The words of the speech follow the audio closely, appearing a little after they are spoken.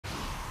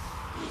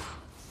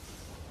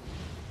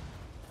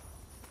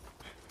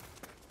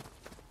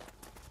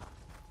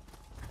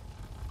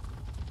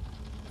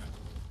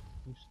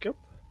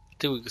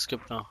think we can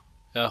skip now.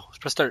 Yeah, let's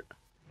press start.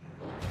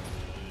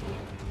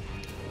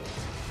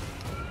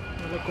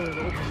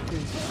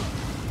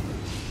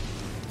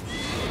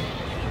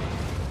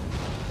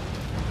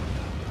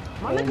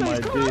 My nigga, he's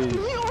coming after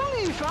me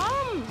only,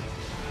 fam!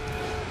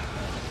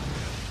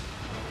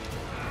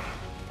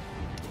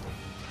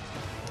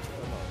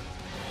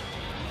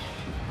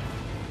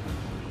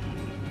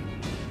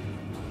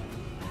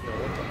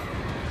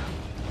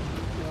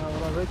 Yeah,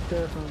 well, right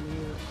there from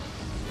you.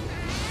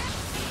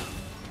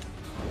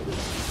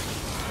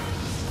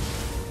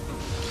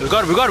 We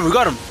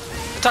got him!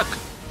 Attack!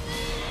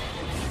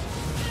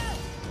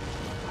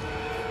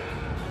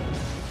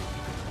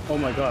 Oh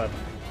my god.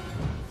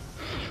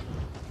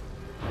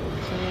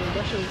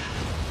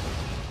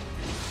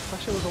 That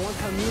shit was a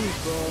one-time use,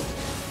 bro.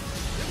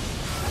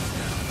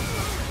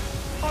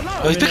 Oh no!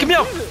 Oh, he's picking me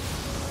up!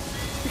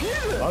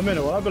 A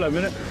minute, what happened? A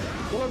minute.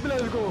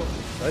 Let's go.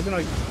 I didn't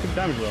like take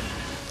damage, bro.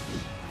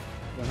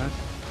 Yeah,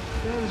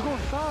 he's going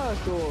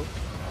fast, though.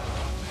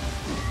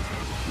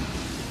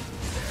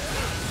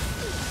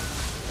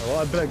 Well,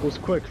 I bet it goes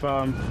quick,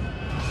 fam.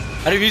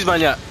 I didn't use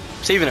mine yet.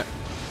 Saving it.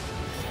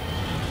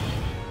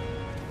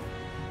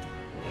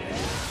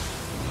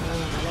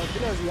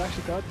 You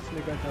actually got this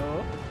nigga,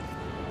 though.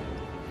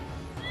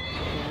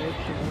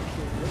 Okay.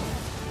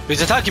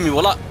 He's attacking me,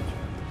 wallah.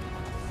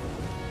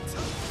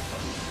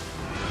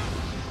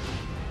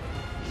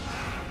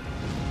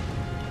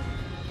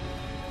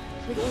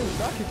 Nigga always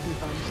back at me,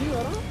 fam. See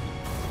what I'm?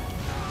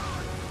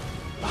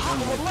 Oh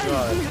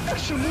Wallahi, he's doing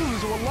extra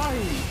moves,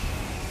 wallahi.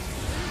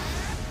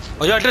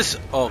 Oh yeah, this.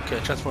 Oh, okay,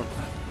 transform.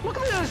 Look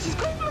at this, he's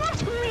coming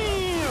after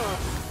me.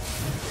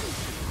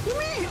 What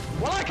me?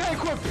 Well, I can't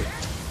equip it.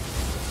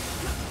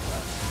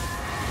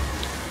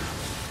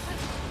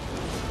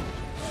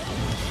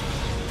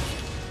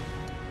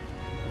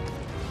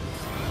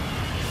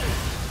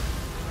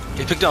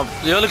 He picked up.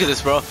 Yo, look at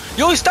this, bro.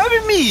 Yo, he's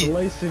stabbing me!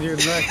 Lace in your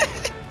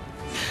neck.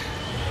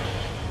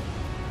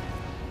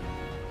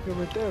 You're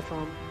right there,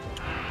 fam.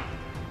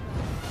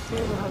 See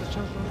if I have a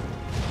chance, man.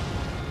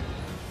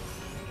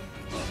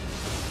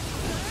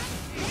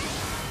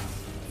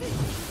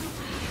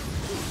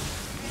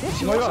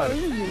 Oh my god.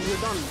 You're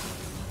done.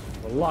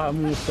 Wallah, I'm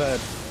almost dead.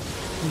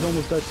 He's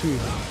almost dead too.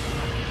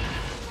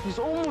 He's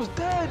almost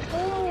dead.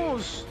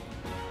 Almost.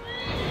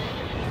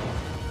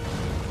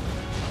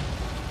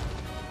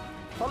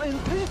 Well, it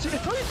tells you to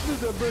do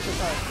the burst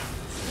attack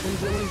when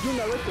he's doing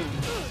that right thing.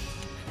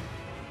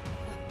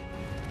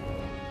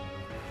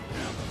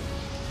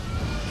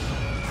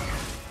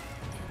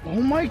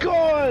 Oh my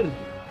god!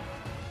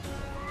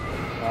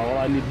 Oh, well,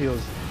 I need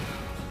heals.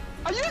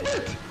 I used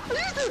it!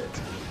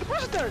 The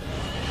burst attack!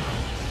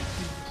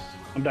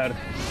 I'm dead.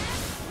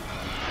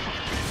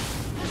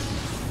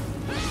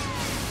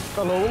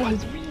 Hello, what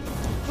is me?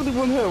 What is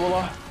one here,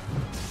 wallah?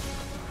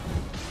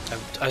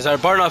 Is our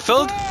bar not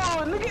filled?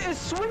 Oh, look at it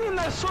swinging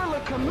that sword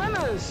like a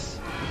menace!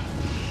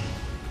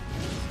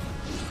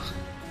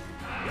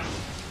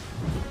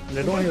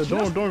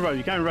 Don't revive.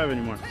 You can't revive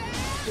anymore.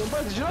 Yo,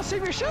 bro, did you not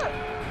save your shit?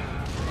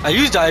 I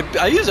used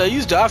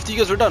it after you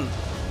guys were done.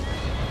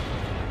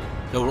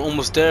 Yo, we're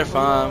almost there,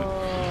 fam.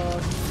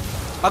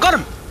 I got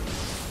him!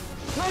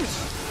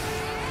 Nice!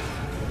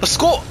 Let's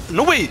go!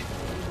 No way!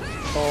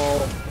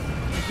 Oh.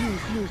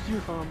 You,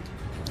 fam.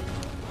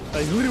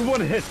 He's literally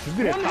one hit. He's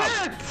gonna One top.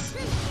 hit!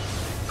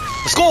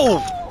 Let's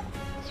go!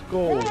 Let's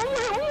go. One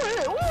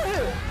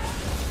hit!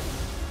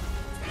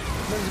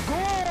 Let's go!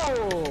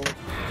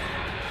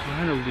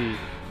 Finally.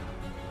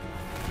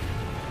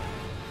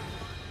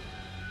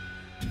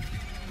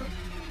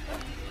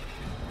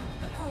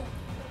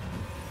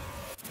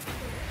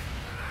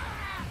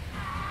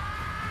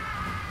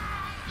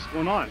 What's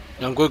going on?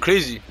 I'm going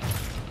crazy.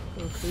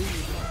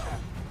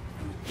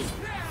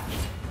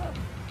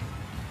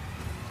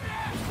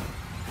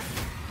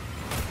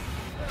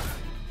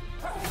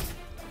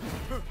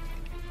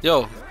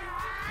 Yo.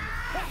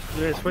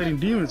 Yeah, it's fighting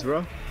demons,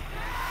 bro.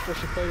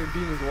 Especially fighting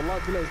demons.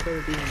 Wallah, be like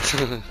fighting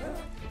demons.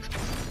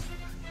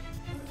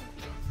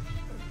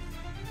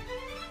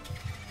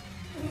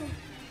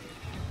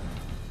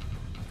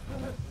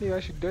 Yeah, I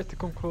should dare to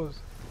come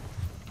close.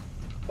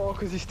 Oh,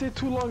 cause he stayed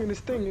too long in this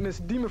thing, in this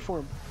demon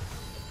form.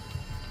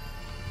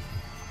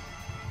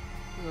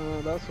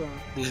 That's why.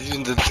 He's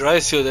using the dry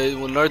seal that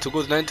when Naruto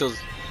goes Ninetales.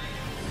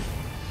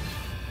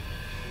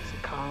 It's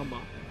a karma.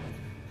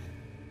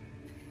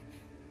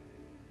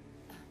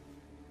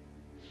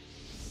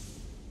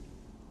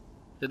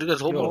 Yeah, look at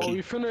the whole Oh, monkey.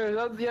 you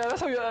finished. Yeah,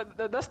 that's how you.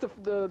 That's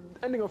the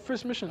ending of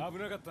first mission.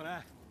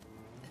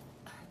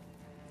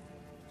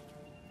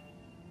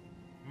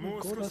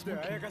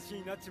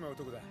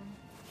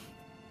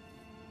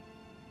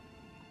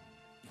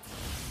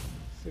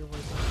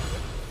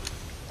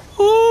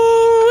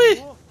 Ooh-wee.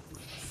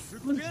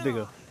 What's this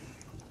nigga?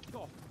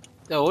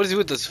 Yeah, what is he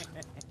with this?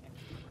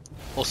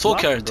 Oh, soul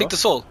Nothing, carry. bro. Take the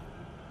soul.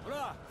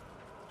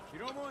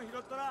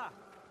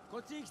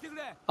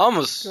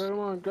 Almost. Come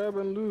on, grab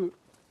and loot.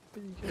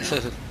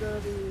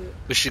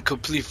 We should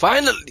complete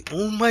finally.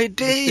 Oh my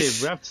days.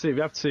 Save.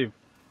 We have to save.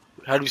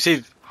 How do we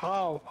save?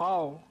 How?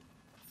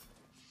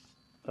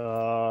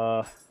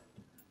 Wallah,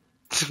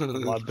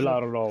 billah, I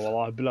don't know.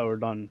 Wallah, billah, we're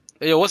done.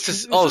 Hey, yo, what's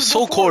this? It Oh, says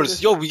soul go forward.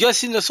 cores. Yo, you guys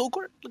seen the soul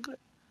core? Look at it.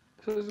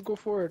 So let's go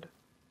forward.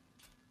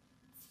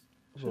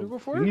 Should we go We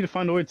forward? need to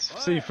find a way to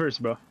save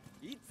first, bro.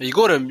 You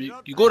go to him.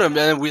 You go to him,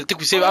 and we think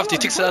we save after he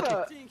takes it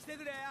out.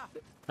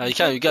 Nah, you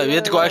can't. You got. We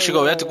have to go. Actually,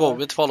 go. We have to go. We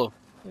have to follow.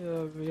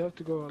 Yeah, we have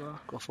to go.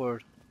 Go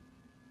forward.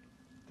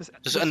 This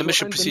Just end the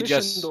mission. will Proceed. the mission,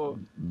 Yes. though.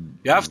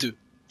 You have to.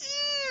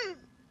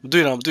 I'm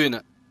doing it. I'm doing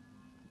it.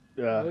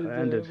 Yeah, Very, I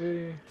ended.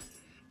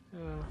 yeah.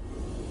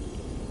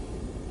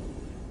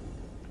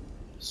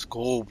 Let's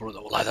go, bro.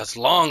 Wallah, that's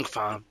long,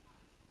 fam.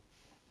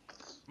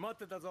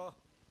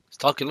 He's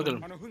talking. Look at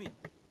him.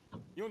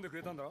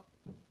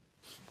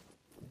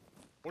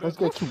 This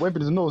guy keep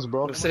wiping his nose,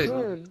 bro. What's it?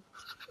 Man,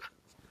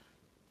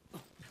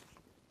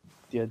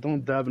 Yeah,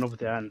 don't dab enough with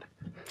the hand.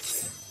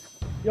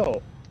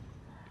 Yo,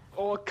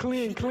 oh,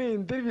 clean.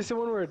 Did you say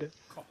one word?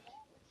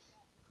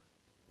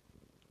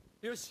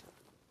 よし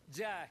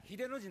じゃあ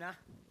秀の字な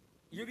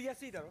呼びや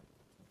すいだろ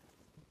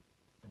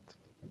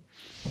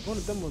One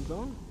of them ones,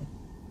 huh?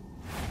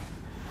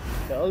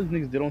 yeah, all these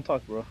niggas, they don't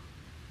talk, bro.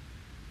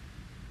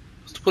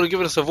 Let's put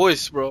giving us a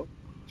voice, bro.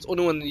 It's the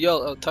only one to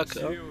yell, attack. 知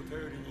恵を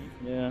頼り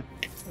に Yeah.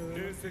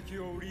 霊石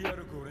を売り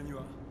歩く俺に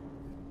は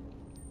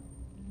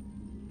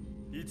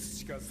いつ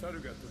しか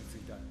猿が取り付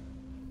いた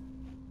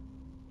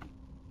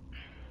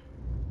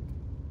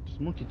Just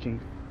monkey king.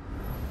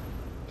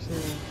 So,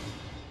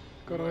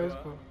 got eyes,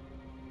 bro.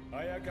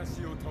 あやかし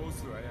を倒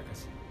すあやか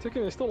し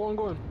Taking it, still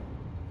ongoing.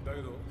 だ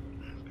けど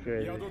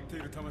Okay. 宿ってい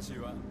る魂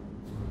は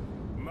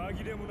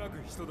紛れもなく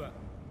人だ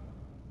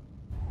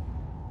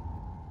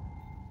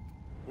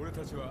俺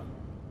たちは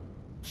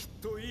きっ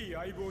といい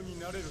相棒に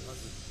なれるは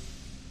ず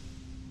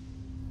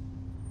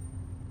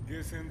ゲ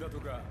ーセンだと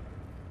か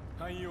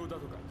汎用だ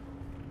とか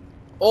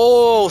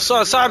Oh,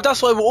 Saab,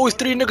 that's why we're always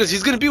three niggas.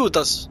 He's gonna be with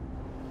us.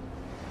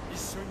 一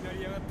緒にな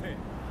りやがって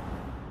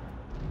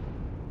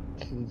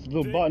This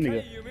little bot でっか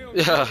nigga. い夢を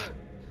Yeah.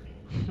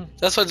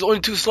 That's why there's only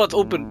 2 slots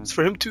open. It's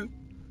for him too.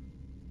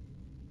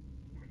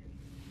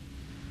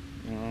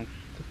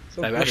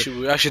 So Like, good.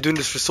 we're actually doing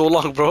this for so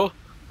long, bro.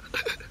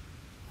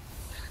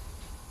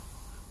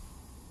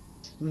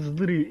 This is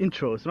literally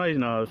intro. It's not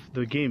even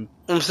the game.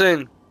 I'm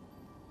saying.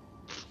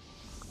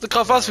 Look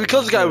how fast we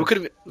killed this guy. We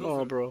could've.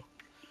 No, bro.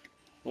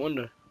 No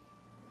wonder.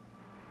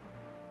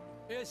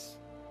 よし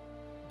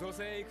どう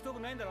せ行くとこ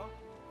ないんだろ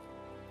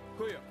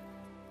来いよ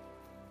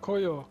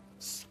Koyo.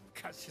 し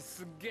かし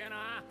すっげえ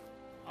な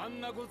あ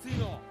んなごつい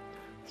の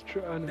It's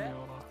true anime,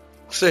 Allah.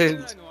 Saying.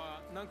 ないの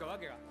はなんかわ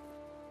けが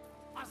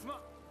あすまん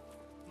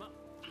ま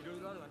いろい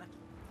ろあるわな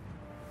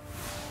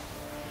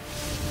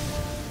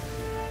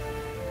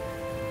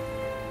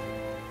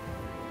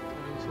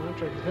So I'm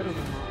trying to hit him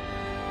now.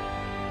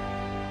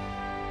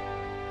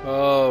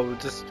 Oh,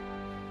 just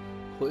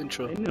whole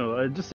intro. You know, I just